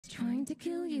trying to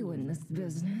kill you in this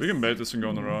business. We can bait this and go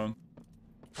on the road.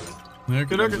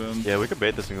 Yeah, we could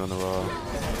bait this and go on the roll.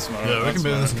 Smart. Yeah, we can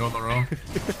bait this and go on the roll.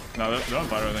 No, they're on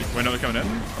fire, I think. Wait, no, they're coming in?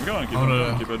 I'm going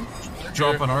to keep it.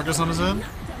 Drop an Argus on his head.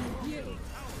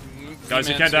 Guys,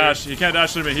 he can't dash. He can't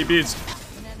dash to me. He beats.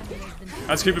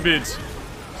 Let's keep it beats.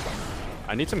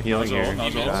 I need some healing here.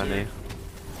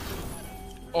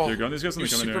 Oh, you're going. These guys are coming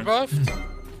super here. buffed?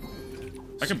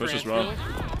 I can push this rock.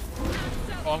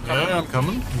 Oh, I'm coming. Yeah, I'm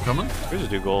coming. I'm coming. We just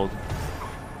do gold.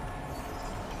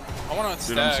 I want to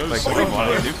Dude, I'm stack. so Like,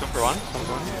 sick. do some for one?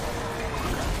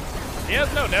 He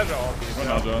has no Nedra ult.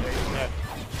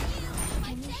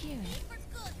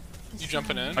 You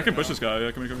jumping in? I can push this guy.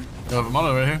 Yeah, come here, come here. I have a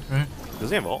mono right here. Right here. Does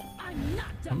he have ult?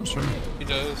 I'm not sure. He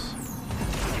does.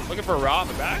 Looking for a Raw in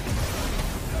the back.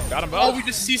 Got him both. Oh, we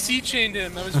just CC chained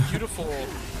him. That was beautiful.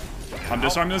 I'm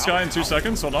disarming this guy in 2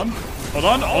 seconds. Hold on. Hold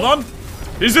on. Hold on.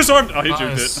 He's disarmed. Oh, he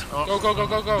juked it. Oh. Go, go, go,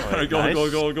 go, go. Alright, go.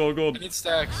 I need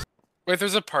stacks. Wait,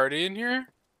 there's a party in here?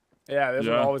 Yeah, there's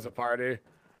always a party.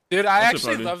 Dude, I What's a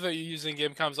actually party? love that you're using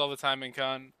game comms all the time in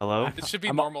con. Hello? It should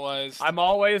be normalized. I'm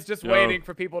always just waiting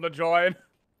for people to join.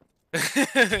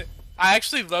 I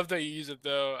actually love that you use it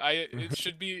though. It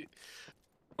should be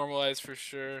normalized for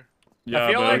sure. Yeah,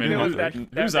 I feel but like I mean, there was that, who's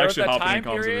there was actually that hopping time in comms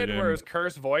every period game? where it was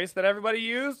cursed voice that everybody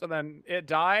used, and then it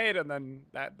died, and then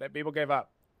that people gave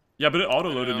up. Yeah, but it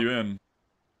auto-loaded you in.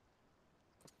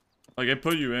 Like, it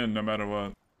put you in no matter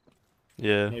what.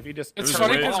 Yeah. If you just, It's was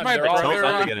funny way- because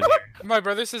Get in here. my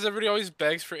brother says everybody always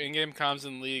begs for in-game comms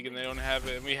in League, and they don't have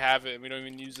it, and we have it, and we don't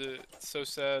even use it. It's so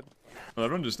sad. Well,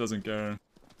 everyone just doesn't care.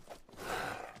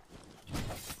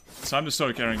 It's time to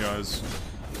start caring, guys.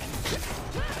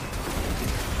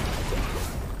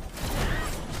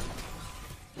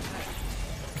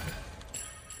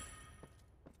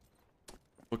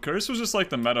 Well, Curse was just like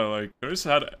the meta. Like, Curse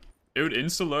had... It would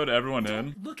insta-load everyone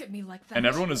in. Look at me like that. And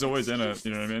everyone is always in it,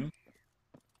 you know what I mean?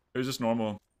 It was just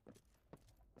normal.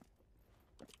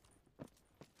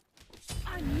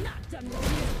 I'm not done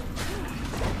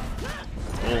with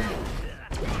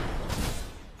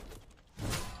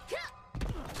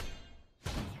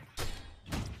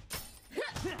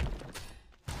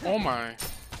Oh my.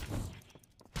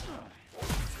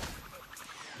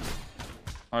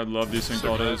 I love these sync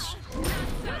autos.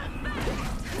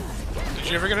 Did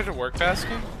you ever get into work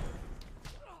basking?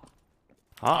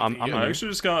 Huh? I'm I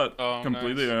actually just got Oh,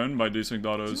 completely nice. owned by desync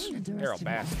autos. Arrow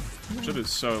back. Shit is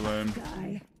so lame.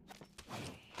 guy.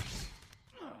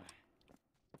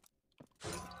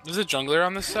 Is it jungler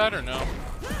on this side or no?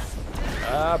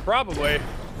 Probably.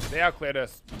 They outcleared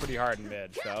us pretty hard in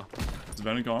mid, so Is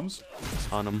Ben in comms?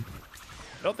 on him.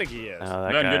 I don't think he is.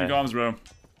 That Ben, get in guy. comms, bro.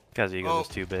 Guy's ego is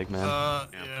too big, man.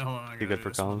 Yeah, hold on. I Too good gotta for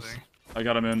do something. comms. I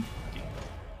got him in.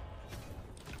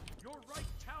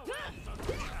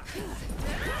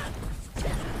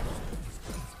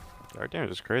 Our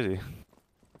damage is crazy.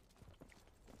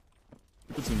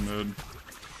 It's in mid.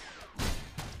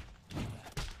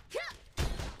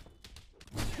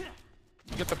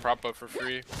 You get the prop up for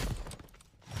free.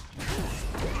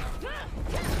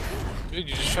 Dude,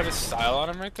 you just try to style on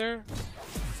him right there?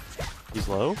 He's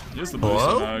low? He has the boost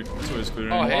Hello? mag. That's what he's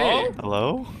clearing. Oh, hey.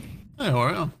 Hello? Hey, how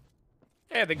are you?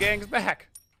 Hey, the gang's back.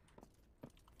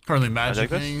 Currently magic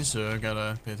this? things, so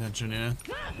gotta pay attention, yeah.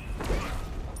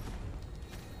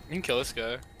 You can kill this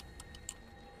guy.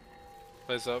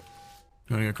 Plays up.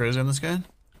 You wanna get crazy on this guy?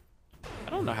 I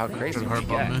don't know how crazy Pretty we hard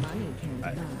get. bomb, man. Money can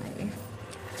buy.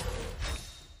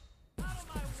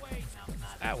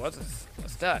 That was a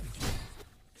stud.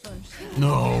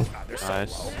 No. God, they're so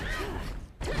Nice. low.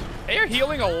 They are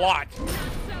healing a lot.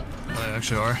 They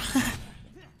actually are.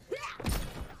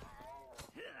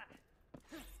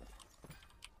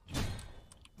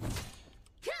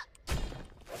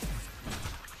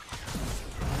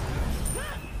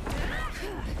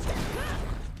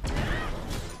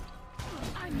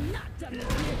 I'm not done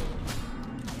with you.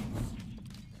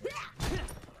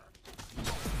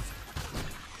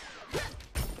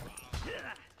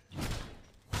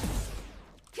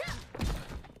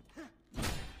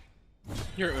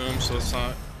 You're so let's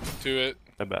not do it.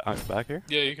 I'm back here?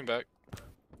 Yeah, you can back.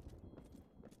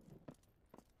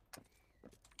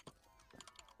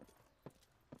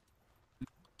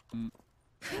 I'm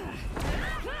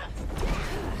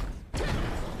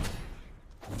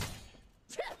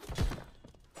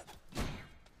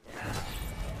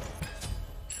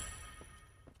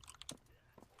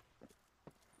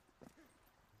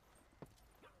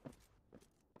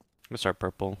gonna start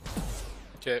purple.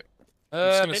 Okay.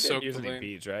 just gonna They soak didn't use the any lane.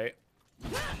 beads, right?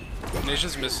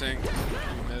 Nation's missing.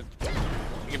 Mid.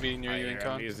 He can be near you in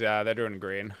con. They're doing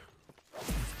green.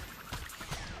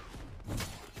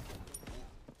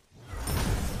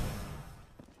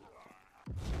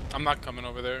 I'm not coming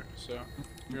over there, so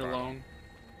you're alone.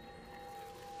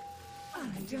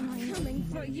 I'm coming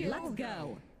for you. Let's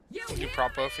go. You Do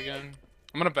prop buff again.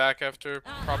 I'm gonna back after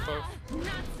prop buff. not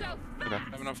so Okay. I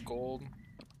have enough gold.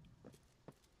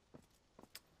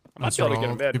 I'm not able to get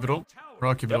him mid. Keep it up.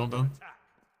 Raw, keep it Yep. up though.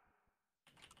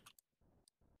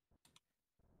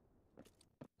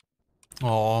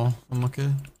 Aw, unlucky.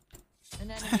 An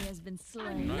enemy has been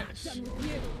slain. Nice. done with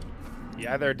you. He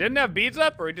either didn't have beads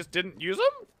up or he just didn't use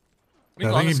them.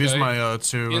 Yeah, I think he beats my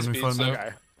 2 He has when we beads, fought him. though.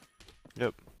 Okay.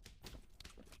 Yep.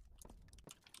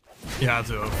 He had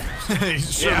to.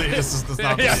 Surely he just does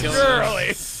not Yeah, beat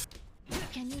us. surely.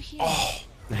 Can you hear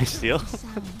Nice steal. the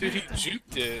sound? Dude, he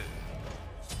juked it.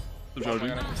 The Oh my Jordan.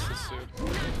 god, I missed this dude.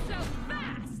 Not so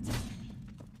fast.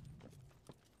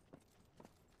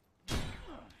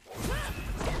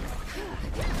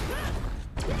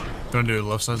 You wanna do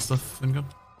left side stuff, Income?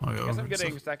 I'll go I guess over I'm and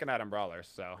getting stuff. second item brawlers,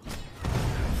 so.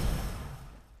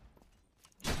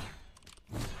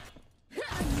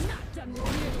 I'm not done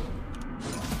with you.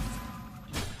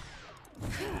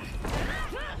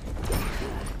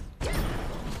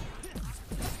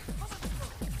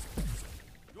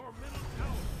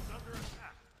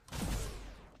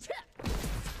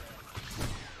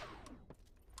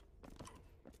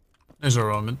 There's our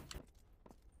ramen.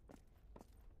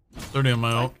 30 on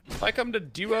my ult. If I come to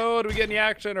duo, do we get any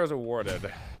action or is it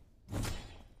warded?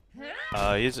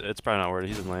 It's probably not worth it.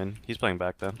 He's in lane. He's playing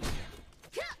back then.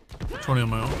 20 on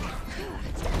my ult.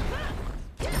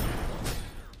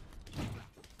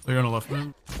 They're gonna left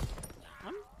mid.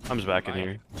 I'm just back in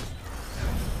here.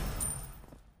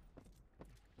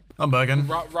 I'm back in.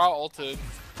 Raw ulted.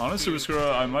 Honestly, Whisker,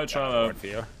 I might try Ward that. for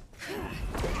you.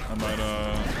 I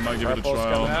might give it a Purple's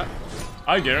coming trial. out.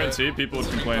 I guarantee people would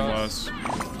complain less.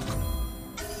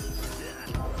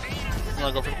 You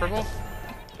wanna go for the purple?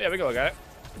 Yeah, we can look at it.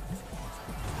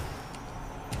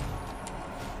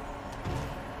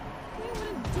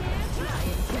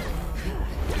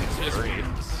 He has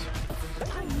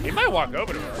beads. He might walk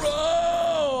over to her.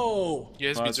 He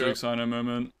has beads. Classic sign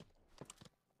moment.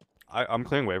 I'm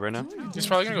clearing wave right now. He's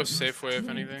probably gonna go safe way if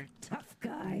anything. Tough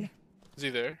guy. Is he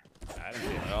there? I didn't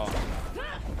see him at all.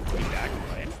 He's back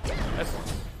in lane. That's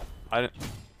I didn't.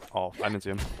 Oh, I didn't see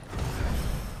him.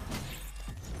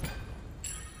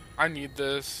 I need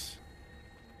this.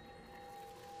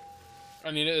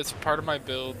 I need it. It's part of my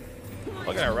build.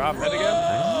 looking at Rob head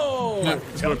again.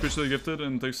 Let's go officially gifted,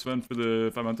 and thanks Sven for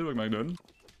the 5 month like my dude.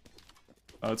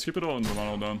 Let's keep it all in the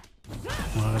one down.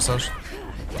 Such.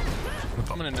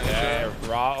 I'm gonna know. Yeah,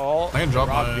 raw ult. I can drop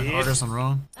Raw my beast. Argus on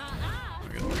Raw.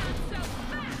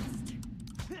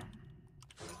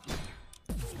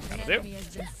 That'll do. Enemy has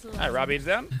been slain. Alright, Rob beats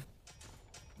down.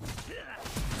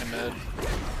 I'm mid.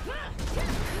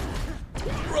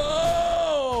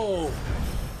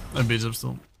 That beats up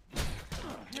still.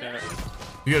 Okay.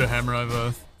 You get a hammer, I have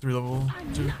a 3 level.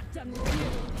 I'm 2. not done with you.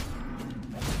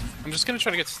 I'm just gonna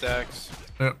try to get stacks.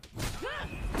 Yep.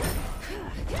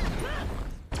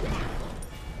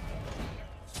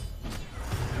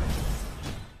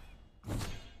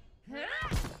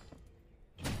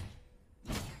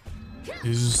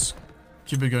 You just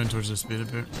keep it going towards the speed a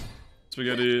bit.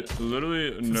 Spaghetti,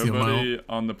 literally 50 a nobody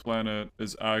on the planet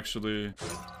is actually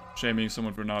shaming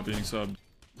someone for not being subbed.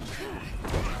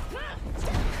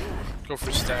 Go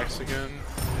for stacks again.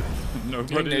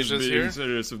 Nobody is Ninja's being here?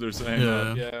 serious if they're saying Yeah.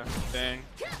 that. Yeah. Dang.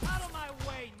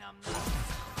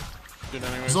 Dude,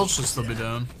 anyway. His ult should still be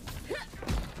down.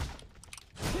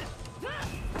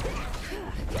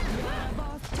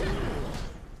 Boss too.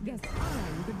 Guess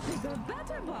I'm the bigger,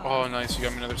 better boss. Oh, nice. You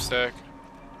got me another stack.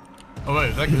 Oh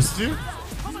wait, that goes to you?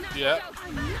 Yeah.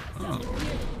 I'm not done with you.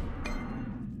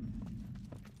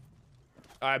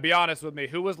 Alright, be honest with me.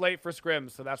 Who was late for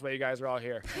scrims? So that's why you guys are all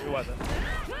here. Who wasn't?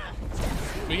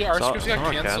 Our Some- scripts got some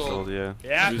are canceled. Yeah.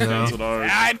 Yeah. Who's canceled ours?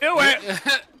 Yeah, I knew it.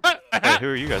 Wait, who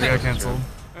are you guys? We got canceled.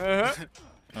 Uh-huh.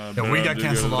 Yeah, Yeah, we got did go to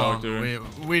canceled the all. doctor.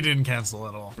 We didn't cancel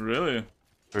at all. Really?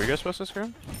 Were you guys supposed to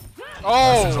scrim?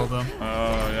 I told Oh! them.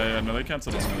 Oh, yeah, no, they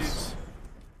canceled on us.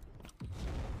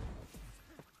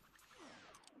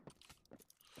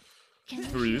 Can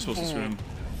Who were you supposed to stream?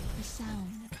 the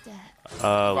sound of death?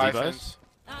 Levi's. Levi's?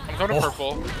 I'm going to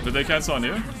purple. Did they cancel on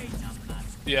you?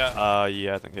 Yeah.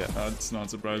 Yeah, I think, yeah. That's not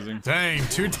surprising. Dang,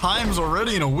 2 times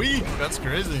already in a week. That's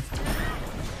crazy.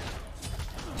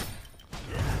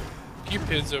 Keep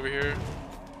Pids over here.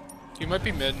 You might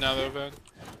be mid now, though, Ben.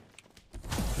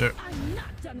 There. I'm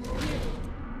not done with you.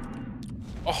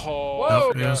 Oh. Whoa.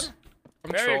 Yep, yes.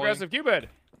 I'm Very trolling. aggressive Cupid.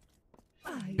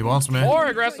 He wants me. More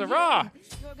aggressive Raw.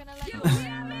 You're gonna let your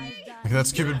allies die.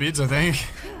 That's Cupid beads, I think.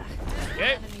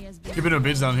 Okay. Enemy has been Cupid no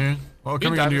beads down here. Well, can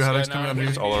coming on dive you, this guy Haddix, now. coming on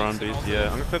There's you. All around beads and these. all Yeah,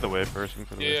 that. I'm gonna clear the wave first. I'm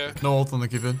gonna clear the Yeah. wave. No ult on the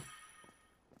keep it.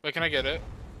 Wait, can I get it?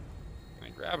 I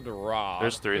grabbed a rod.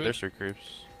 There's three creeps.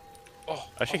 Oh,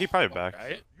 Actually, he probably back.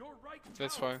 Right?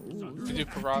 that's fine. I do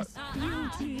parrot.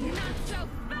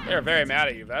 They're very mad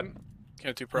at you then.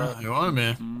 Can't do parrot. You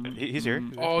wanted me. He's here.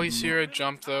 Oh, he's here. I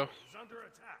jumped though.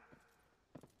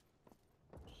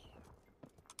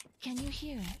 Can you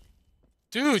hear it?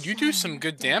 Dude, you do some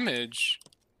good damage.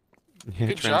 Yeah,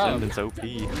 Good job. Transcendence OP.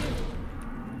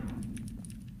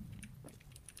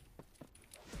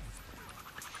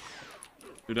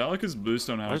 Dude, I like his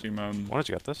bluestone hacking, man. Why don't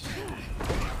you get this?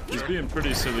 He's being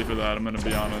pretty silly for that, I'm gonna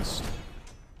be honest.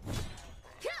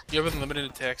 You have unlimited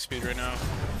attack speed right now.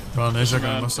 Run, Asia Man,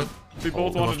 gonna miss it. if we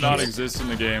both Oh, want to left not fence. exist in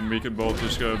the game, we could both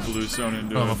just go bluestone and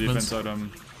do Oh, a left defense fence.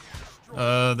 item.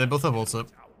 They both have ults up.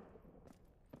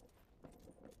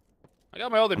 I got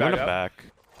my ulti I'm back gonna up. back.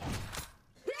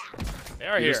 They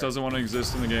are He here. just doesn't want to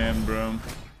exist in the game, bro.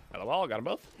 Got them all. Got them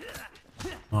both.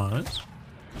 Nice.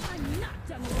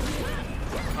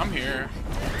 I'm here.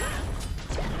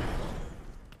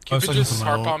 I was Cupid looking just for my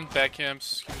heart ult. bombed back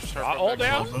camps. Cupid just heart bombed Ult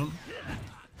back down? camps. Awesome.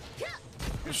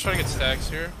 I'm just trying to get stacks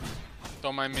here.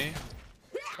 Don't mind me.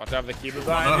 Watch out for the key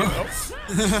behind you.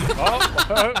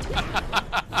 Oh.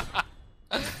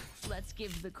 Let's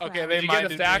give the crowd. Okay, they Did you get a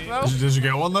minded stack me. though? Did you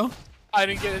get one though? I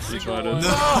didn't get a single tried it. one.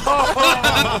 That's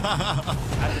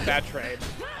a bad trade.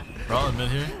 Probably mid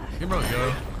here. You can probably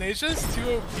go. Nature's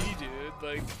too OP, dude.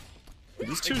 Like,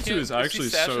 This I 2-2 can't- is if he actually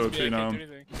sashes so me, I OP can't now. do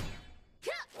anything.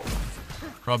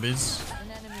 Robbie's. An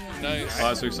enemy on Nice.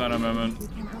 Classic sign of moment.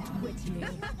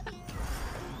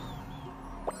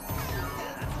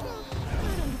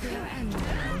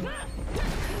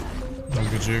 That was a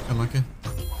good juke, unlucky.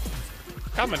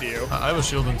 Coming to you. I was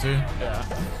shielding too. Yeah.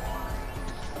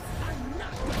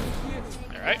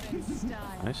 All right.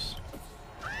 Nice.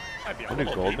 Might be a I'll do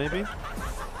little gold deep. maybe.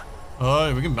 Oh,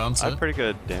 yeah, we can bounce I it. have pretty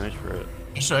good damage for it.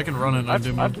 Actually, I can run it and I'd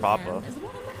do my... pop up.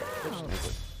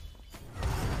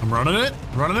 I'm running it.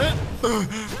 Running it.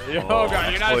 Yo, Oh,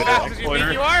 God, you're not as exploiter, fast as you think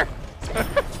exploiter. you are.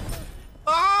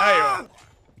 There you are.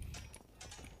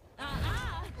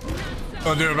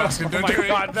 Don't do it, Baskin. Oh Don't my do it.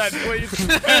 God, Ben, please.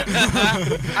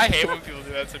 I hate when people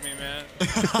do that to me, man.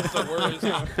 It's the worst.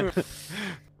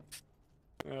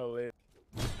 Oh, wait.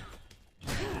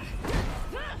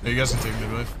 Yeah, you guys can take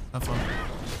mid wave. Have fun.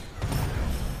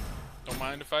 Don't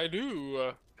mind if I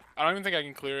do. I don't even think I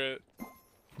can clear it.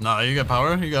 Nah, you got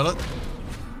power. You got it.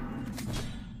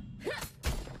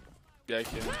 Yeah, I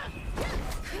can.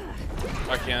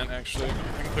 I can't, actually.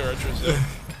 I can clear Archer's.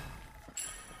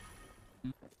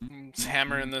 Just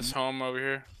hammering this home over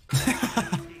here.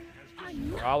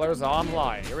 Crawlers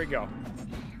online. Here we go.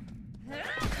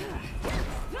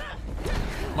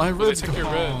 My red's took your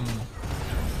red. gone.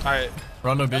 Alright.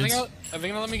 Run no I think beads. I'll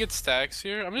let me get stacks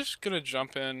here. I'm just gonna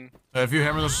jump in. If you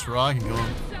hammer this raw, I can kill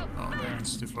him. Oh, man,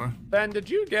 it's too far. Ben, did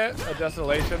you get a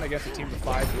desolation against a team of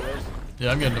 5 healers?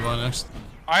 Yeah, I'm getting divine next.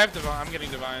 I have divine. I'm getting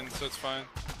divine, so it's fine.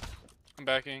 I'm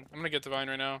backing. I'm gonna get divine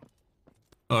right now.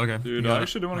 Oh, okay. Dude, You got I it.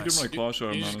 actually don't want to Nice. give my claw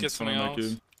shot, you man. just get It's funny something that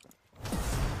kid.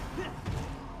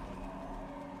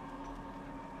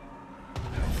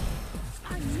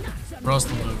 Frost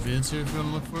on the beads here if you want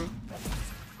to look for it.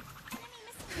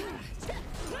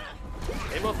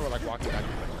 They both were like walking back to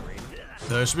the green.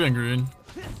 Yeah, it should be on green.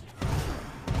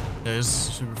 Yeah, he's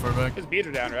super far back. His beads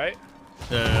are down, right?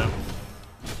 Yeah.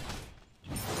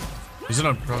 He's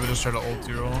gonna probably just try to ult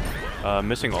your ult.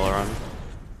 Missing all around.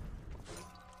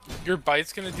 Your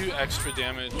bite's gonna do extra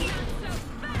damage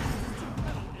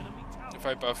if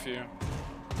I buff you.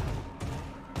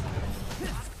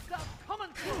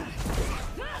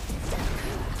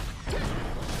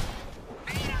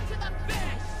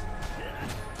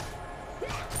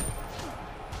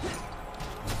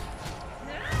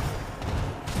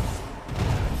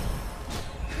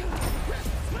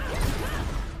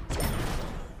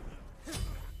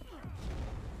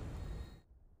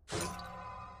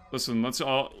 Listen,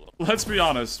 let's be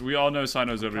honest. We all know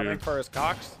Sino's over Coming here. for his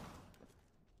cocks.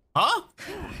 Huh?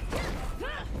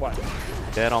 What?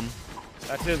 Get him.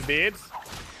 That's his beads?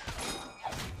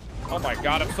 Oh my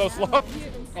God, I'm so slow.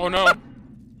 Oh no!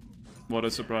 What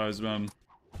a surprise, man.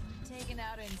 Taken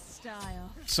out in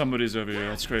style. Somebody's over here.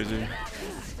 That's crazy. Out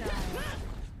in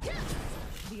style.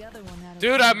 The other one had a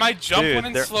Dude, my jump Dude, went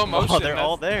in they're, slow motion. Oh, they're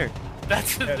all there.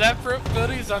 That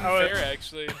ability is unfair,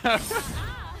 actually.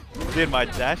 Dude, my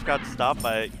dash got stopped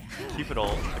by Cupid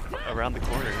ult around the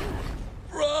corner.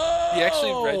 He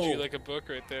actually read you like a book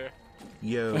right there.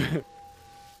 Yo.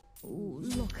 Ooh,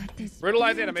 look at this.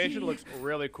 Brutalized beauty. animation looks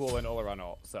really cool in Oleron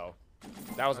ult, so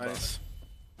that was a bonus. Nice.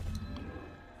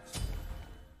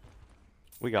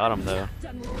 We got him though.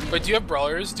 Wait, do you have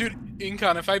brawlers? Dude,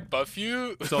 Incon, if I buff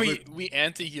you, It's all we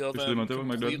anti-heal Actually, them Monte with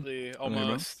my dad. completely, And then you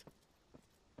almost.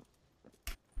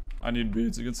 I need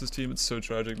beads against this team. It's so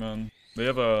tragic, man. They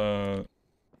have a.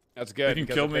 That's They good. can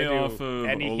because kill if they me do off of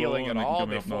any Olo, healing and at they can all, kill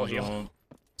me they off full heal. Nodule,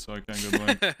 so I can't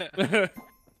go blank.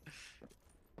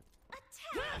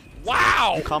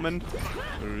 Wow! I'm coming.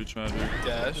 Very tragic.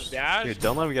 Dash. Dash. Dude,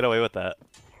 don't let him get away with that.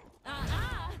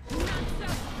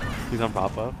 He's on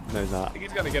pop-up? No, he's I not. think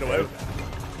he's gonna get away with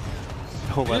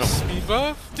that. Don't let him. Speed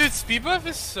buff? Dude, speed buff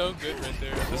is so good right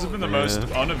there. This has been the Yeah. most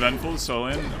uneventful solo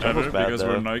lane ever bad, because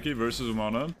we're though. Nike versus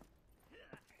Umana.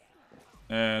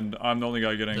 And I'm the only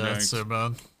guy getting That's ganked. so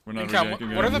bad. We're not Incon,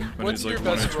 ganking what are the him when what's he's your like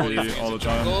 1 best role you HP think all is the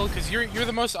a time. jungle? Because you're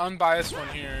the most unbiased one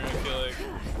here, I feel like.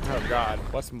 Oh god.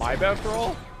 What's my best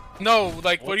role? No,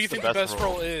 like, what What's do you the think the best best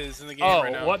role? role is in the game Oh,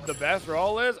 right now? what the best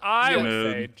role is? I would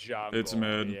Mid. say jungle. It's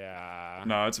mid. Yeah.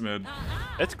 Nah, it's mid.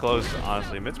 It's close,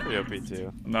 honestly. Mid's pretty OP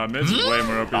too. Nah, mid's way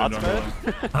more OP than Thoughts, jungle.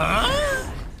 mid?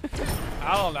 Huh?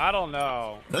 I don't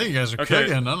know. I think you guys are Okay,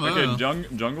 cooking. I don't know.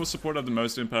 jungle support have the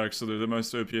most impact, so they're the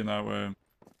most OP in that way.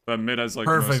 But mid has like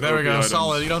Perfect. the most There we OP go. items.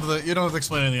 Solid. You don't have to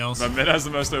explain anything else. But mid has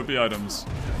the most OP items.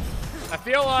 I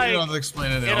feel You like don't have to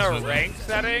explain anything in else. a with it. ranked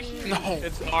setting, No.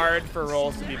 it's hard for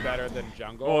roles to be better than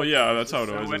jungle. Oh yeah, that's how it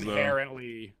so always is though.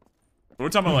 inherently, We're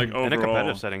talking about like In a overall.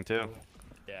 competitive setting too.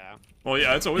 yeah. Well,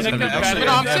 yeah, it's always In a gonna be competitive-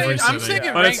 better. But Actually, I'm in saying, every I'm setting, saying yeah.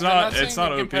 in But ranked, it's I'm not- saying it's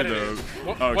not in OP though. competitive.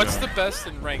 Okay. What's the best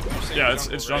in ranked? You're saying Yeah,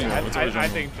 jungle, it's right? jungle. It's always I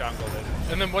jungle. think jungle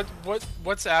is. And then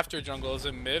what's after jungle? Is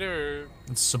it mid or?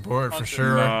 It's support for Hunter.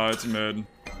 sure. Nah, it's mid.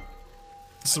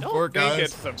 Support, I think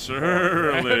guys. it's some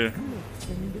Surely.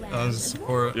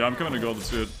 Support. Yeah, I'm coming to gold. Let's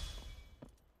do it.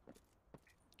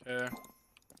 Yeah.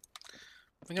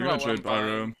 Thinking You're gonna about what trade I'm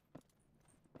buying.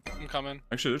 Pyro. I'm coming.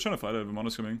 Actually, they're trying to fight it.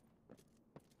 Vimana's coming.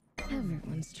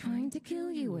 Everyone's trying to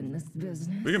kill you in this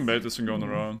business. We can bait this and go on the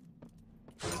raw.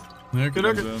 Yeah, good.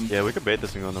 Comes Okay. in. Yeah, we could bait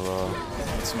this thing on the raw.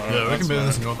 That's smart. Yeah, we That's can beat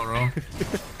this and smart. go on the wrong.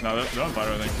 No, they're on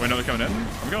fire, I think. Wait, no, they're coming in?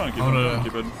 I'm going to keep I'm it. gonna-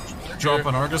 Keep it. Drop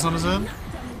an Argus on his head.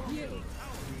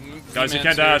 Guys, he V-man's can't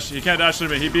here. dash. He can't dash to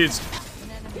me. He beats.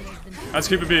 Let's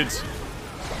keep it beats.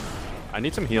 I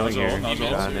need some healing Nodule, here. Nodule.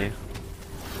 Johnny.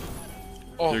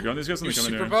 Oh, You're going these guys and you're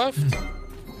they come in super here.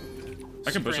 buffed?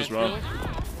 I can push this Super raw. anti-healing?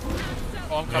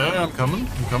 Oh, I'm coming. Yeah, I'm coming.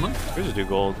 I'm coming. We just do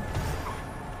gold.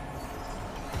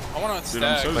 I want to Dude,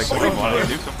 I'm stack. so Like, sick what do of you want to it.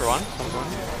 do? Some for one? Some for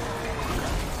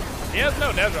one? He has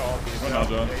no Nezra ulti. One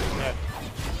so- Nodule.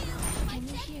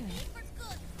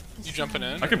 You jumping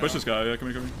in? I can push this guy. Yeah,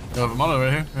 come here, come here. Yeah, Vimana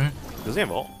right here. Right here. Does he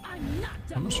have ult?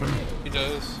 I'm not sure. He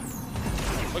does.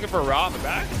 Looking for Ra in the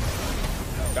back.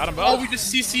 Got him Oh, both. we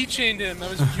just CC chained him. That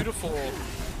was beautiful.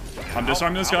 I'm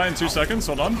disarming this guy in 2 seconds.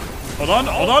 Hold on. Hold on.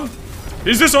 Hold on.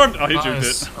 He's disarmed. Oh, he juked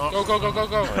Nice. it. Go, go, go, go,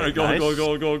 go. Alright, gold, Nice. gold,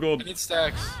 gold, gold, I gold. need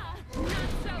stacks.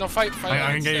 No, fight, fight. I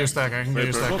need can get your stacks. stack. I can get Wait,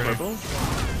 your stack. purple, Right purple.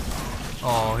 here.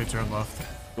 Oh, he turned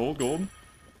left. Gold, gold.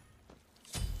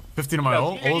 15 of my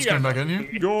ult. Yeah, Ult's you coming got back in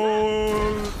here.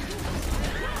 Gold.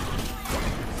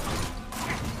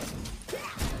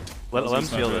 Let him That's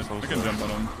steal not this good. one. I can jump on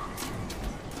him.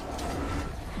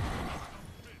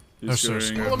 They're He's so scoring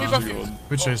scared, Let me gold. buff you.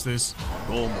 We chase these.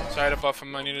 Gold. Sorry to buff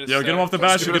him. I needed to Yo, get him off the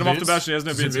Let's bash. do Get him the off the beats. bash. He has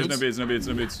no Is it beats. He has no beats? beats. No beats.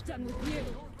 No beats. Done with you.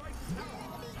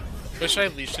 Wait, should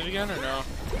I leash it again or no?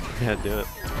 Yeah, do it.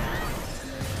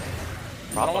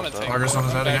 I don't want to take Argus on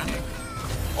his head back. again.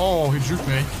 Oh, he juked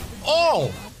me.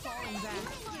 Oh!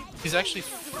 He's actually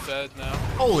fed now.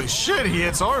 Holy shit, he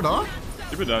hits hard, huh?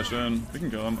 Keep it dash in. We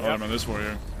can kill him. Oh, man, this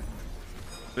warrior.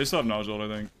 They still have Nodule,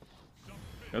 I think.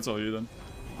 That's all you then.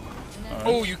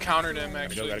 Oh, you countered him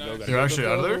actually. Gotta go, nice. You're actually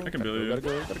out of there? I can bill you.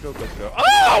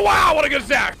 Oh wow! What a good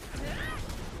stack.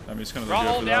 I mean, he's kind of Ra the gear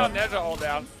for hold down. that. Nezra hold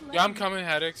down. Yeah, I'm coming,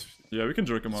 Haddix. Yeah, we can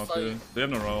jerk him off, fight. too. They have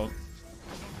no raw.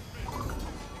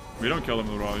 We don't kill him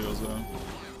with raw heals, though.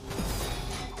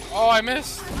 Oh, I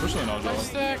missed. Push the Nodule.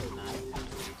 Stack.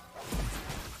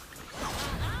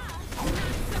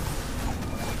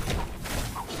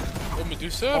 Oh,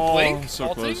 Medusa, Oh, Blink, so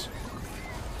ulti? close.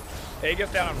 Hey,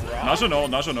 gets down on Ra. Nasha no,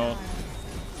 Nasha no.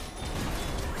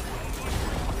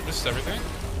 This is everything.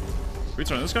 We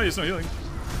turn this guy, he's no healing.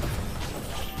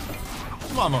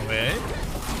 Come on, my way.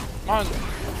 Come on.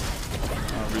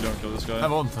 We don't kill this guy.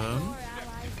 Have ult him.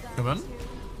 Come in.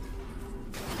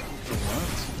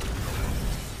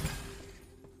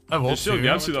 I have ult His shield too.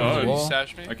 gaps you the Turns hard. the wall.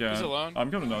 Sash me. I can't. He's alone. I'm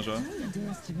coming to Nasha.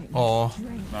 Underestimate Oh,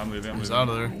 No, I'm leaving. I'm he's leaving. out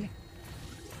of there.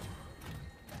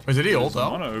 Wait, did he ult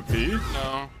On out? a OP.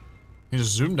 No. He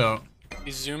just zoomed out.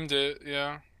 He zoomed it,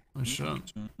 yeah. Oh shit.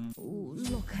 Ooh,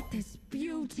 look at this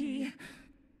beauty.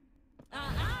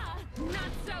 Not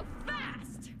so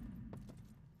fast.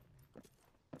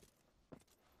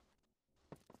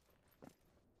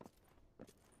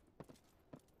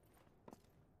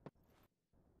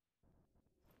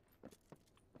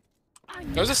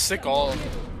 That was a sick ult.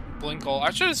 Blink ult. I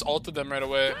should have just ulted them right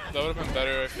away. That would have been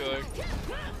better, I feel like.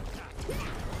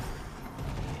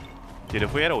 Dude,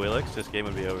 if we had a Willix, this game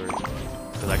would be over.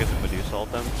 Because I get to Medusa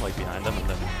ult them, like behind them, and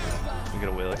then we get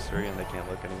a Willix 3 and they can't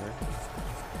look anywhere.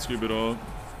 Let's keep it all.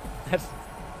 That's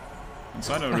And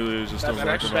Sino really is just a that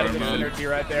work of art, extra man. energy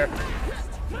right there.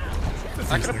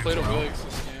 I could have played a Willix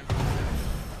this game.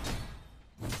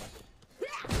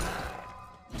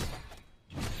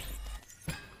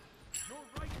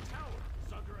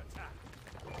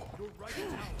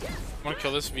 I want to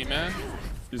kill this V-Man.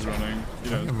 He's running. He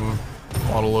knows.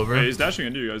 Bottle over. Hey, he's dashing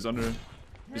into you guys under.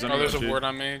 He's under Oh, there's a that ward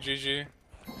on me. GG.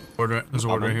 There's a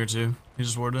ward right here too. He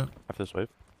just warded it. After this wave.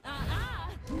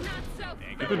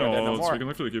 Keep it no all. more. So we can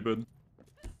look for the Cupid.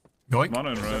 Yoink. Mana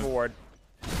and Civil right. Ward.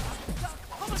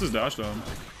 What's his dash down?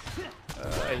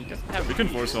 He doesn't have. We can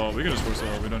force all. We can just force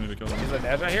all. We don't need to kill Is him. it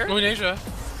Nezha here? Oh, in Asia.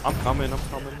 I'm coming, I'm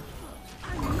coming.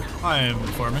 I am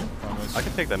farming. Promise. I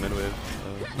can take that mid wave.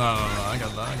 No, I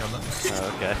got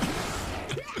that. Okay.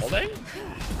 Holding?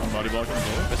 I'm body blocking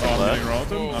as well. Missing Oh, I'm left. getting raw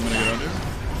with him. I'm gonna get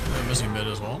under. I'm missing mid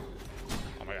as well.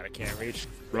 Oh my god, I can't reach.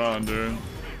 Raw under.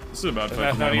 This is a bad fight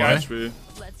That's for not my you guys. HP.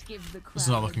 Let's give the This is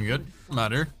not looking good.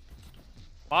 Matter.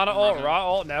 Mana ult, raw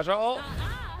ult, Nezha ult.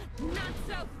 Not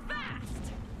so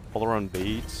fast. Polar on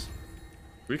beats.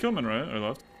 We coming right or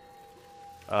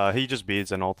left? He just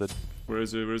beads and ulted. Where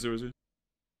is he? Where is he? Where is he?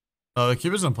 The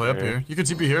Cupid's gonna play up Here. here. You can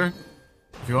TP here.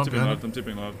 If you want, Tipping behind left. I'm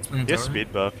tipping left. Swinging He has tower.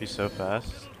 speed buff, he's so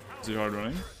fast. Is he hard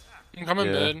running? I'm coming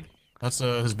Yeah. mid. That's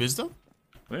his beast though.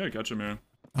 I think I catch him here.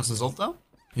 That's his ult though.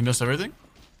 He missed everything.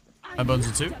 I bones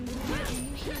it too.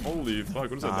 Holy fuck!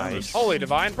 What is that damage? Nice. Holy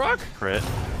divine proc. Crit.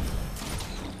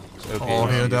 Oh,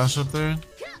 he had a dash up there.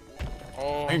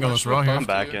 Oh, I can go I this should've raw here. I'm buffed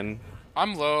back you. in.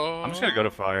 I'm low. I'm just gonna go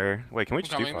to fire. Wait, can we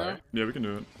just do coming fire? Yeah, we can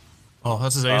do it. Oh,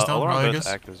 that's his Aegis down, I'll I run both guess.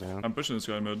 actors down. I'm pushing this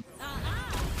guy mid.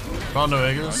 Raw no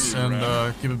Aegis, I need and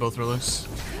ram. Cupid both relics.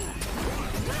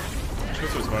 Let's go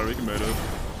for his fire. We can bait it.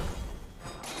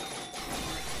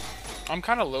 I'm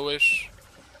kind of lowish.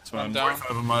 It's I'm fine. down.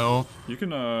 5 of my ult. You can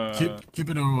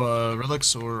Cupid no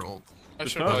relics or ult. I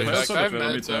Just should play play back. us I on have the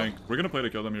enemy meds though. tank. We're gonna play to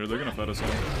kill them here. They're gonna fight us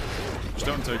out. Just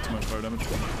don't take too much fire damage.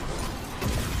 We're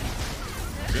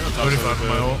gonna top 35 side of a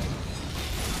my bit. ult.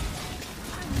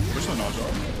 Where's the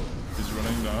Najah? He's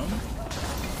running down.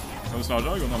 Oh, it's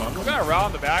Najah? You want the We Najah? got a raw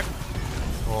in the back.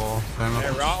 Oh, damn Hey,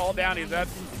 it. raw ult down. He's dead.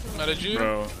 Meted you?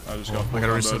 Bro, I just got I gotta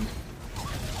full reset. bed.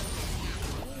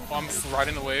 Oh, I'm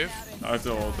riding the wave. I have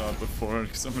to ult out before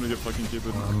because I'm gonna get fucking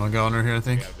Cupid. I'm a goner here, I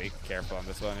think. Gotta be careful on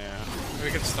this one, yeah. Maybe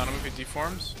we can stun him if he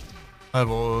deforms. I have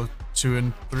ult 2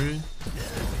 and 3.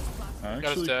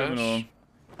 Actually, dash. criminal.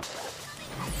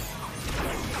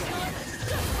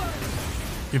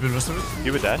 Cupid missed it.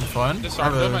 You would dash? Fine.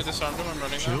 Disarmed him. I I disarmed him. I'm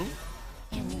running shield.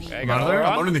 now. Okay, I'm got out of a there. I'm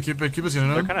run. running the Cupid. Cupid's gonna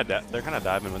They're know. kind of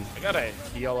diving when. I gotta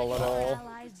heal a little.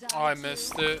 Oh, I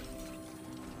missed it.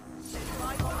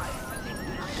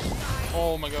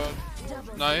 Oh my god.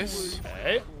 Nice.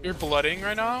 Hey, You're blooding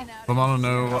right now? I'm on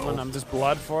no coming, ult. I'm just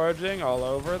blood foraging all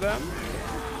over them.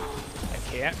 I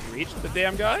can't reach the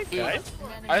damn guy. Okay.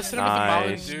 I just hit him with the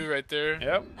Mountain Nice. Dew right there.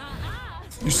 Yep.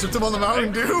 You sipped him on the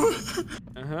Mountain Dew?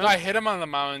 No, I hit him on the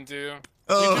Mountain Dew.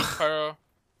 Oh. You did, Pyro.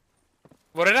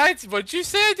 What'd you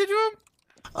say I did to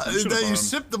him? should've That you farmed.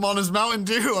 sipped him on his Mountain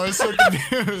Dew. I was so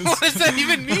confused. What does that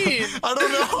even mean? I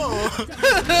don't know.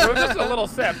 It was just a little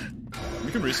sip.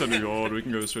 We can reset the gold. We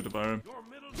can go straight to fire.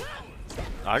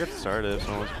 I get started if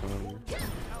someone's coming.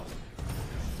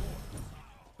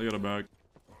 They got it back.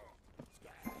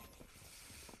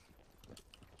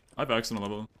 I have Axe on a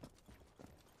level.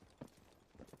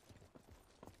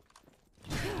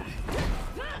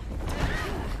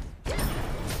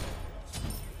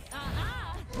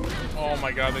 Oh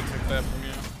my god, they took that from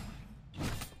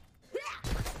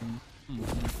you.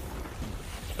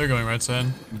 They're going right side.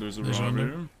 There's a There's Raw over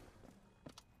under. here.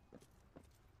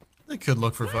 They could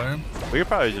look for fire. We could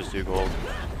probably just do gold.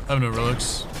 I have no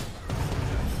relics.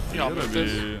 You You know, gotta move be,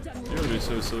 this. you gotta be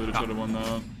so silly to try to win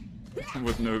that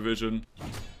with no vision.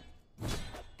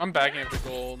 I'm backing up to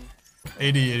gold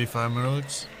 80, 85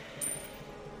 relics.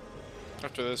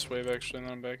 after this wave actually, and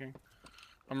then I'm backing.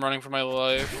 I'm running for my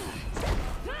life.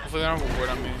 Hopefully they don't have a ward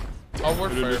on me. I'll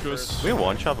ward Dude, fire Lucas. first. We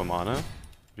one shot of mana.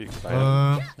 Be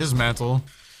excited. His mantle.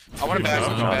 I want to back. Yeah,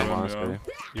 I'm no, back. no. honestly.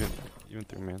 Even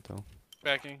through mantle.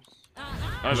 Backing.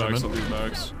 I have Axe on these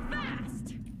max.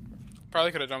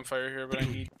 Probably could have done fire here, but I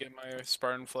need to get my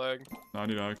Spartan flag. No, I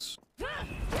need Axe.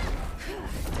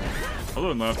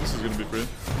 Although in left, this is gonna be free.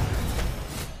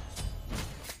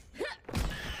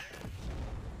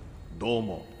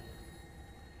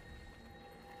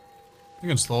 You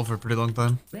can stall for a pretty long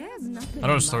time. There's nothing I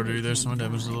don't my start either, so my can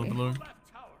damage is a little bit lower.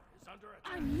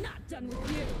 I'm not done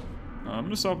with you. I'm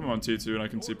gonna stop him on T2 and I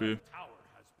can TP.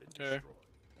 Okay.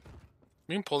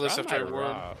 We can pull this after I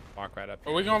ward. Walk right up.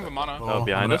 Oh, we going with mana. Oh,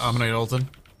 behind us? I'm gonna get ulted.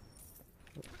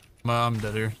 I'm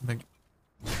dead here, I think.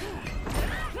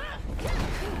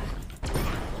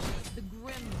 The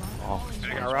grim Oh,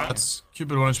 That's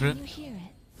Cupid 1 HP. You hear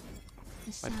it?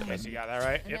 The sound. Yes, you got that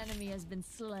right. An Yep. enemy has been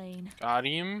slain. Got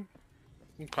him.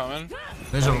 I'm coming.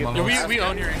 There's a Yeah, one. we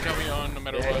own your income. We own no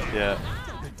matter what. yeah.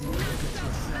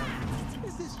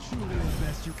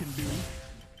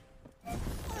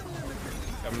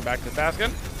 Coming back to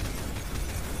Baskin.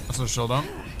 That's a showdown.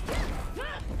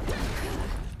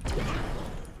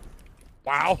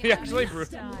 Wow, he actually grew.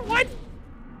 What?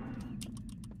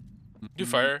 Do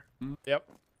fire. Yep.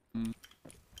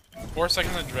 4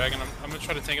 seconds on dragon. I'm gonna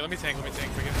try to tank it. Let me tank. Quick. I'm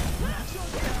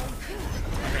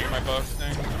gonna get my buff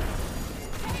thing.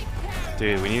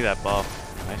 Dude, we need that buff.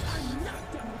 Nice.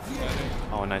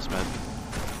 Oh, nice med.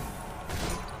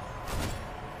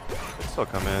 Still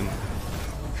come in.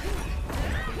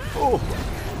 Oh.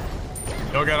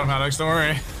 You'll get him, Haddix, don't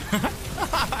worry.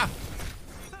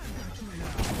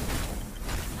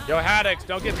 Yo, Haddix,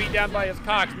 don't get beat down by his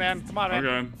cocks, man. Come on, man.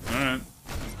 Okay, alright.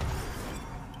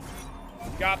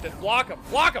 Got this. Block him.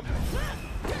 Block him.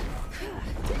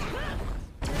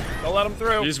 Don't let him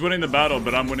through. He's winning the battle,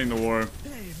 but I'm winning the war.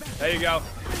 There you go.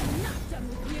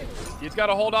 He's got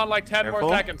to hold on like 10 Careful. more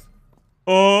seconds.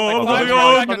 Oh, Like I'm 5 gonna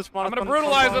more go! seconds. I'm gonna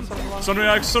brutalize him. Sun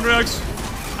reacts, sun reacts!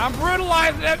 I'm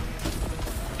brutalizing it.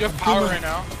 You have power right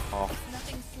now.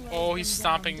 Nothing slows Oh, he's him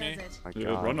stomping down, me. does it? My Dude,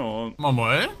 God. run on. I'm on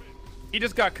my way. He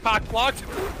just got cock blocked.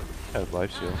 I have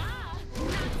life steal.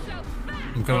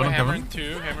 I'm Go coming, to I'm hammer coming. in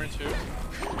 2. Hammer in 2.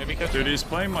 Maybe catch Dude, him. he's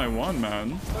playing my one,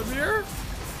 man. Here.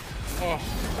 Oh.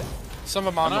 Some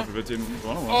of I'm mana. off of it, team.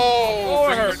 1-on-1. Oh,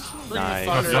 Lord. bring Nice.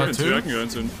 the I thunder. can Two? I can go in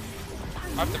soon.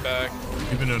 Up the back.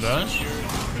 Keeping no dash.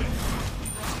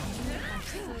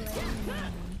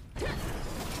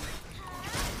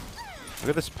 Look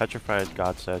at this petrified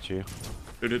god statue.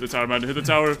 Dude, hit the tower, man. Hit the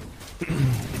tower.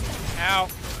 Ow.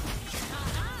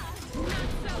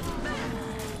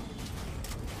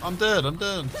 I'm dead, I'm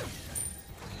dead.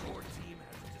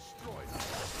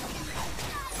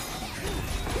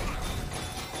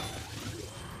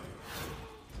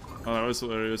 Oh, that was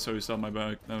hilarious how he saw my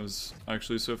back. That was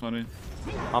actually so funny.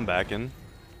 I'm backing.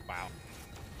 Wow.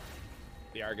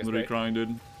 The Argus Literally bait. crying,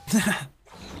 dude.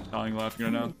 Dying laughing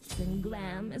right now. Glitz and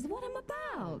glam is what I'm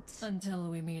about. Until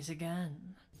we meet again.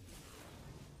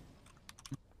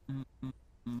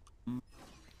 Do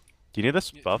you need this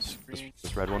buff?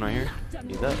 This red one right here?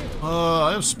 Need that?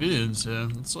 I have speeds, yeah.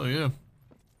 That's all you.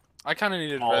 I kind of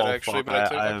needed Oh, red actually, fuck,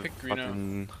 but I have picked green out.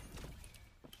 fucking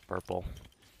purple.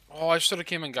 Oh, I should have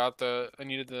came and got that. I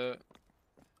needed the.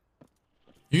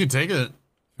 You can take it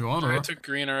if you want, I bro. took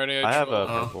green already. I have a trolled.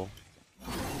 purple.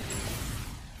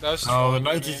 That was Oh, the trolling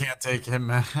Nike me. can't take him,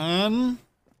 man.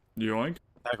 Yoink.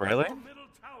 Like, really?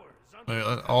 Wait,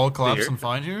 all collapse here? and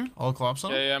fine here? All collapse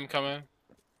on? Yeah, I'm coming.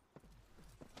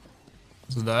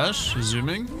 It's a dash, he's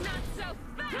zooming.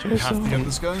 You have to get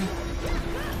this guy.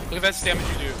 Look at that damage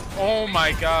you do. Oh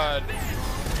my god.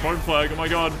 Spartan flag, oh my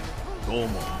god.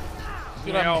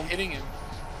 Dude, I'm hitting him.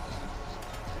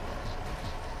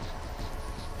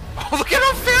 Oh, look at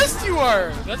how fast you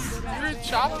are! That's you're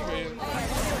chopping me.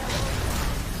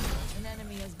 An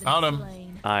enemy has been Found him.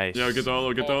 slain. Nice. Yo, get the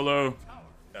low, get the low.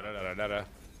 Da-da-da-da-da.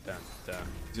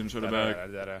 He's gonna show the back.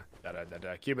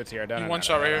 Da-da-da-da-da. Cubits here. You one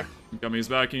shot right here. Coming, he's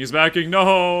backing, he's backing.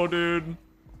 No, dude.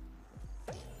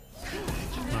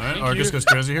 Alright, Thank Argus you. goes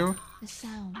crazy here. The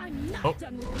sound. Oh,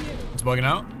 it's bugging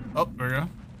out. Oh, there we go.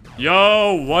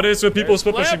 Yo, what is with people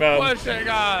split pushing, man? Pushing,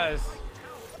 guys.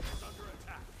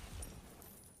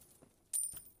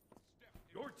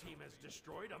 Your team has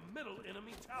destroyed a middle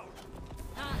enemy tower.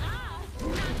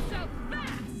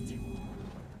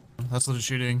 That's the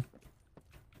shooting.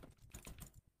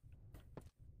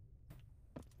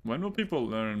 When will people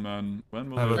learn, man? When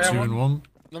will I have they a learn? 2 and 1.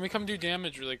 Let me come do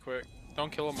damage really quick. Don't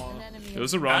kill them all. An enemy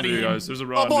There's has a round to you guys. There's a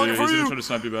round to you. He's gonna try to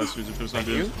snipe you, best. He's gonna try to snipe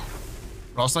you.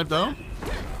 Raw snipe down?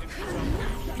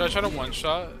 Should I try to one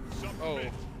shot? Oh.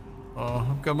 Oh,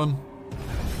 I'm coming.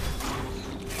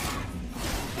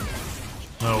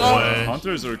 No No. way.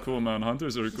 Hunters are cool, man.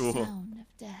 Hunters are the cool. sound of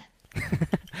death.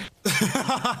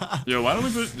 Yo, why don't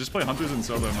we just play Hunters and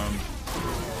solo, man?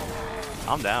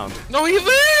 I'm down. No, he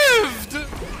lived!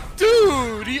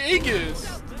 Dude, he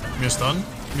Aegis. Give me a stun.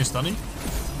 Give me a stunny.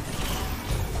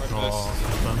 Oh,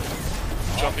 done.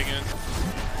 Jumping in.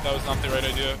 That was not the right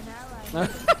idea.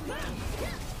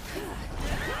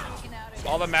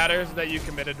 All that matters is that you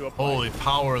committed to a play. Holy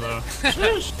power, though.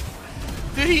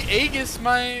 Did he Aegis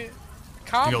my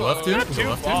combo? You go left, dude? Got You go two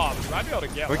left, dude? bombs. I'd be able to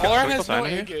get We one. got- Valorant we has still no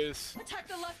signing here? Aegis. Attack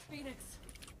the left, Phoenix.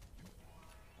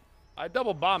 I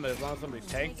double bomb it as long as somebody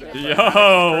tanks it.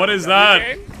 Yo, what is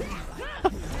that?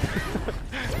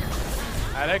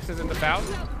 Haddix is in the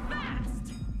fountain.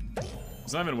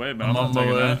 It's not even wave, man. I'm I'm on not my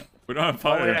taking way. that. We don't have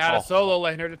Oh, wait, I had fire. a solo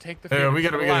laner to take the Here, Phoenix we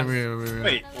get for it, the last.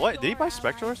 Wait, what? Did he buy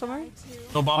Spectral or something?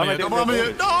 Don't bomb me I yet, don't did bomb me that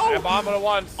yet. I No! bomb it at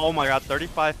once. Oh my god,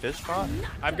 35 fish spot?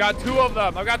 I've got two of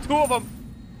them. I've got two of them.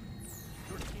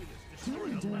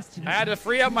 I had to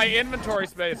free up my inventory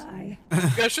space. You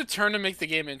guys should turn to make the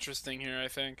game interesting here, I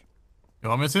think. You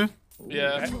want me to?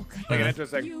 Yeah. Make it Okay.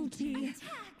 interesting. Beauty.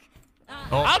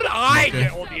 Oh, How did I okay.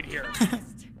 get ulted here?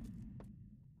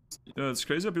 Yeah, it's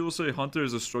crazy how people say Hunter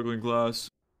is a struggling class.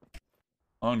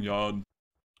 On God.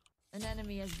 An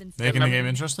enemy has been Making the game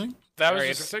interesting? That was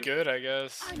Very just interesting. good, I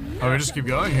guess. Oh, we just keep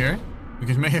going here. We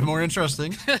can make it more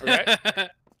interesting. Okay.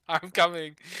 I'm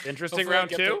coming. Interesting Hopefully I round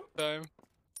get two. there in time.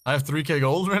 I have 3k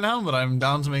gold right now, but I'm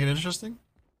down to make it interesting.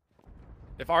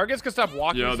 If Argus could stop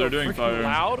walking Yeah, so they're doing freaking fire.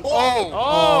 loud. Oh!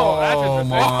 Oh, that's Oh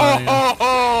interesting. my.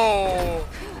 Oh!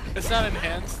 It's not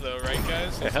enhanced though, right,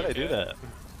 guys? Hey, how'd I do that?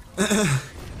 They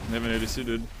have an ADC,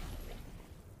 dude.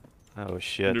 Oh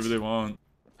shit. Whatever they want.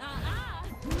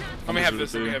 Let me have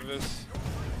this. Let me have this.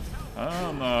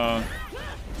 Oh,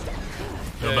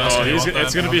 Yeah,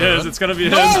 it's gonna be his. It's gonna be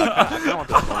his. I kinda want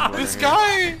this one This here.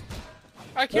 guy!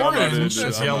 I can't Orange. remember. Dude,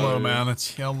 It's I'm yellow, not- man.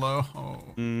 It's yellow. Oh.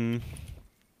 Mm,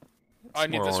 I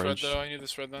need more this orange. red though. I need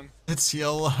this red then. It's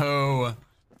yellow.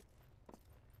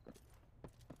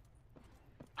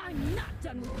 I'm not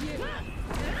done with you.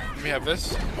 Let me have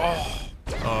this. Oh.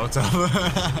 Oh, it's up.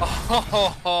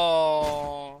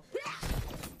 Oh.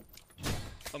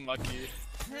 Unlucky.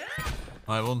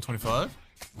 I have 125.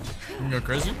 You can go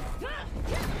crazy.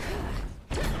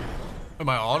 Wait,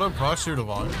 my auto procs your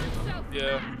divine.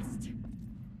 Yeah.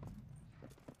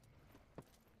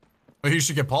 Wait, you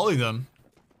should get poly then.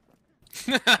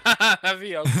 That'd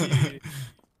be OP.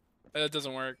 That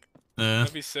doesn't work. Yeah.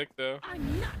 That'd be sick though.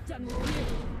 I'm not done with you.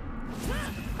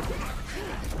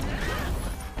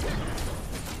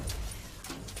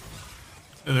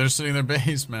 They're sitting in their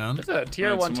base, man. It's a tier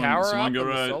Alright, 1 someone- tower someone up go on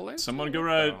the right. Soul Lane? Someone go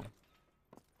right. Oh.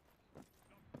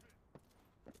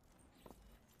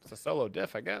 It's a solo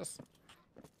diff, I guess.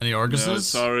 Any Yeah, Arguses?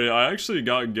 sorry, I actually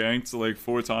got ganked like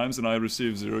 4 times and I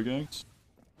received 0 ganks.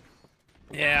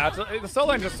 Yeah, the Soul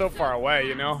Lane's just so far away,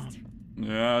 you know?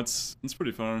 Yeah, it's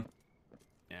pretty far.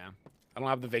 Yeah. I don't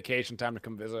have the vacation time to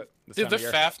come visit. This Dude, time the of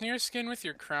year. Fafnir skin with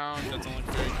your crown doesn't look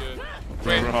very good.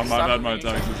 Bro, I've stop had my moving.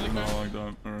 attacks for a long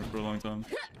time, or for a long time.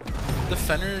 The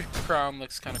Fenrir crown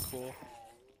looks kind of cool.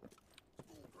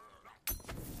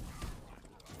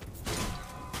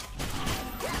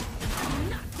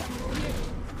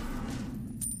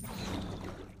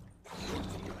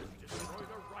 Destroy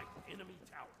the right enemy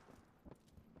tower.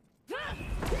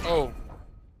 Oh.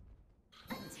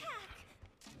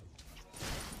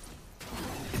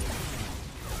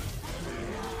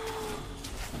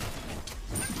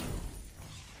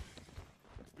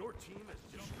 Your team has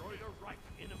destroyed a right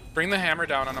enemy. Bring the hammer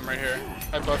down on him right here.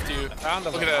 I buffed you. Found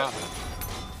him. Look at that.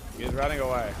 He's running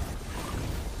away.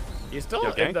 He's still Yo,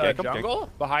 in gank, the gank him, jungle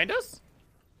behind us?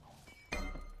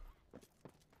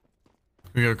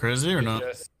 We go crazy or not?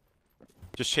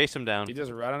 just chase him down. He's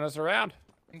just running us around.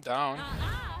 I'm down.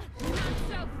 So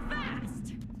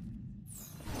fast.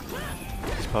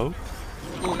 He's Poe.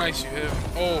 Oh, nice, you hit him.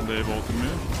 Oh, They've ulted me.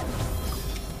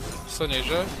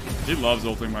 Sunasia. He loves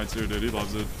ulting my tier, dude. He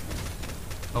loves it.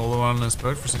 Olo on this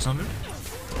boat for 600.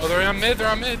 Oh, they're on mid. They're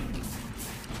on mid.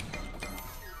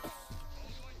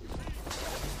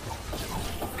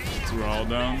 So we're all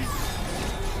down.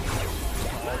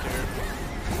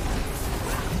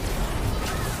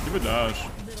 Give a dash.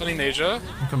 Sending Nasia.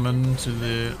 I'm coming to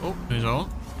the. Oh, he's all.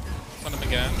 Send him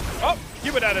again. Oh,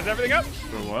 Cupid is everything up.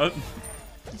 For what?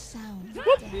 The sound.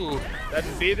 Ooh. That's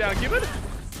his speed down, Cupid.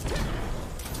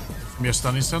 Give me a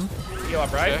stunny stun. Heal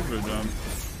up, right? Okay. Good job.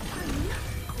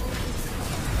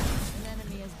 An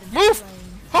enemy has been Move! slain.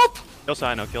 Hop! Kill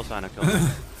Sino, kill Sino, kill Sino.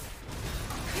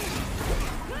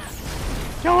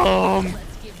 Kill him!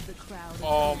 Let's give the crowd a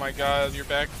Oh my god, you're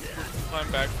back.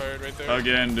 I'm backfired right there.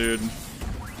 Again, dude.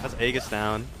 That's Aegis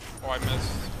down. Oh, I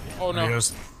missed. Oh There he no.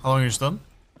 goes. How long are you stun?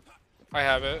 I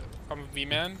have it. I'm a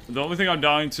V-man. The only thing I'm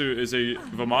dying to is a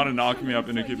Vamana knocking me up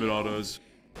into Cupid autos.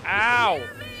 Ow!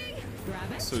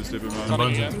 So stupid, man. Running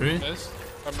bunch of again. three. Missed.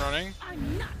 I'm running.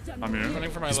 I'm not done. I'm here.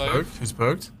 Running for my He's life. poked. He's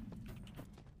poked.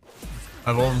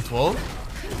 I've ult in 12.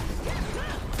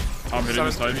 I'm hitting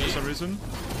this Seven Titan for three. some reason.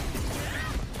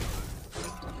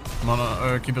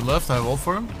 Mana, keep it left. I have ult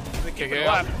for him. Okay,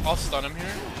 I'll stun him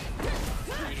here.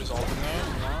 You just ult him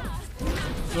though.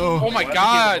 Oh, Oh my Well,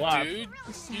 god, that's dude. You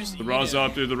just The eat Raw's it.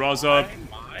 up, dude. The Raw's up.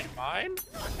 Mine?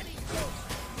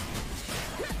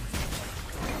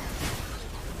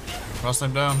 Cross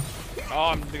them down. Oh,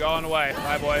 I'm going away.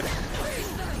 Bye, boys.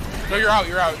 No, you're out.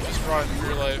 You're out. Just run for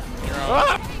your life. You're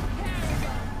out.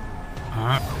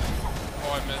 Ah!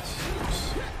 Oh, I missed.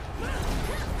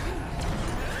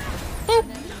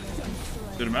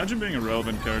 Dude, imagine being a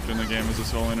relevant character in the game as a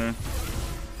soul laner.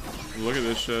 Look at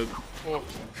this shit. Oh.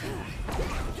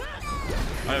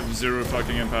 I have 0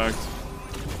 fucking impact.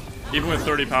 Even with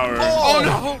 30 power.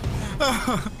 Oh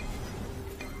no!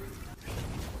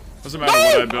 Doesn't matter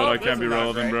what I build, Oh, I this can't be is not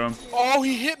relevant, great. bro. Oh,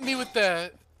 he hit me with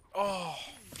that. Oh,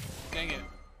 dang it.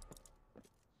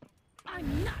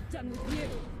 I'm not done with you.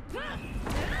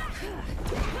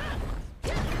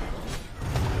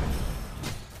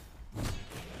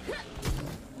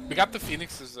 We got the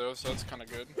Phoenixes though, so that's kind of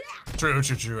good.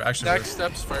 True. Actually, Next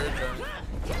step's Fire Giant.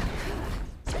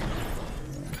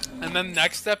 And then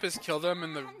next step is kill them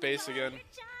in the base again.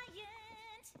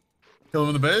 kill him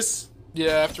in the base.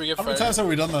 Yeah, after we get How many Fire. times have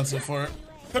we done that so far?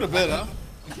 Quite a bit, huh?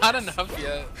 Not enough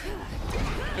yet.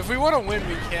 If we want to win,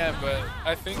 we can, but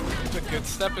I think the good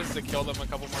step is to kill them a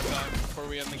couple more times before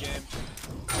we end the game.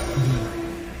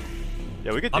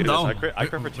 Yeah, we could do I'm this. down. I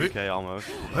crit for 2k almost.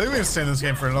 I think we can stay in this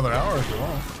game for another hour if we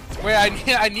want. Wait,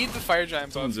 I need the Fire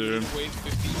Giant buff. Zero. Wait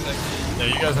 15 seconds. Yeah,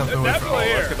 you guys have to wait for Definitely all.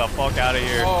 here. Let's get the fuck out of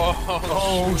here. Oh,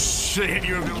 Oh shit!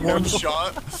 You have one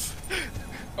shot.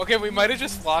 okay, we might have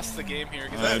just lost the game here.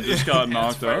 I just got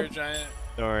knocked Fire up. Giant.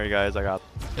 Don't worry, guys. I got.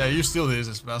 Yeah, you steal these,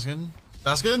 Baskin.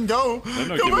 Baskin, go! No,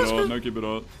 Go, keep it Baskin! all. No, keep it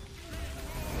all.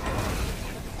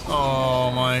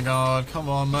 Oh my god, come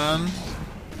on, man.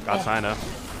 Got Sino.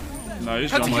 No,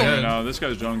 he's That's jungling good. right now. This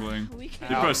guy's jungling.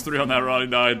 He pressed 3 on that rod, he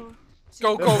died.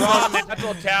 Go, There's go, Ron, go.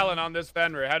 natural talent on this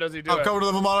Fenrir. How does he do I'm it? cover to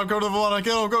the Vamana, cover to the Vamana,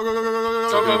 go, go, go, go, go, go, go,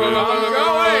 Go, go, go, go,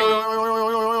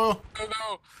 go, Going! Go,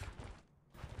 go.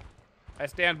 I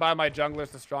stand by my jungler's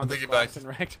the strongest take it back. class in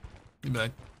ranked. Get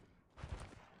back.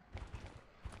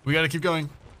 We gotta keep going.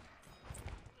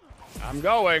 I'm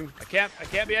going. I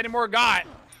can't be any more got.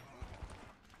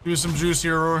 Give me some juice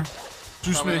here, Roar.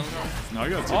 Juice me. No, I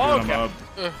got TP Oh, on okay. mob.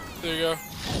 There you go.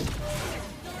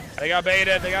 They got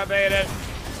baited. They got baited.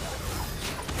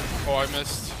 Oh, I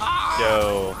missed.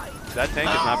 Yo, that tank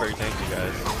is not very tanky,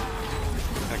 guys.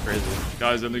 Kind of crazy.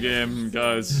 Guys in the game,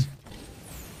 guys.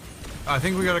 I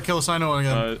think we gotta kill Sino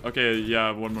again. Okay, yeah,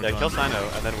 one more Yeah, time. kill Sino,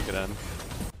 and then we can end.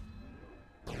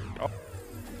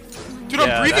 Dude, Yeah,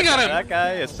 I'm breathing that, on him. That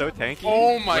guy is so tanky.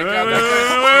 Oh my Wait, god. wait,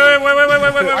 that wait, wait, wait, wait, wait,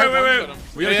 wait, wait, guy's- wait, wait, wait.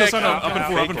 We gotta Yeah, kill Sino. come Up and on.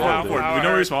 forward, up and forward, up and forward. Power. We know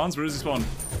where he spawns. Where does he spawn?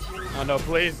 Oh no,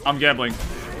 please. I'm gambling.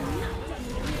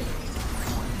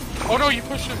 Oh no, you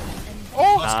pushed him.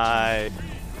 Oh, Nice.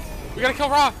 we gotta kill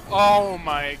Ra. Oh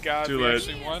my god. Too we late.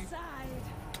 actually won.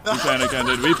 We panic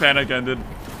ended. We panic ended.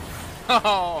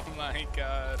 Oh my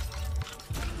god.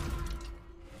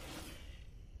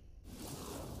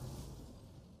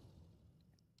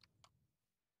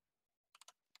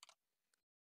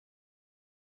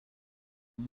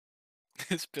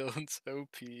 This build's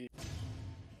OP. Dude,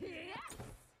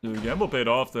 the gamble paid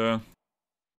off there.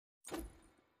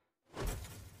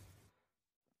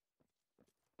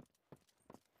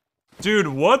 Dude,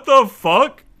 what the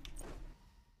fuck?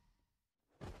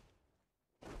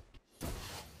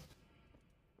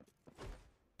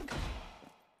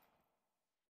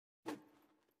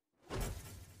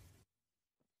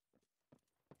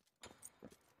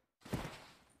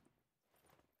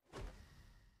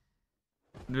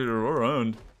 Dude, we're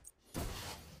owned.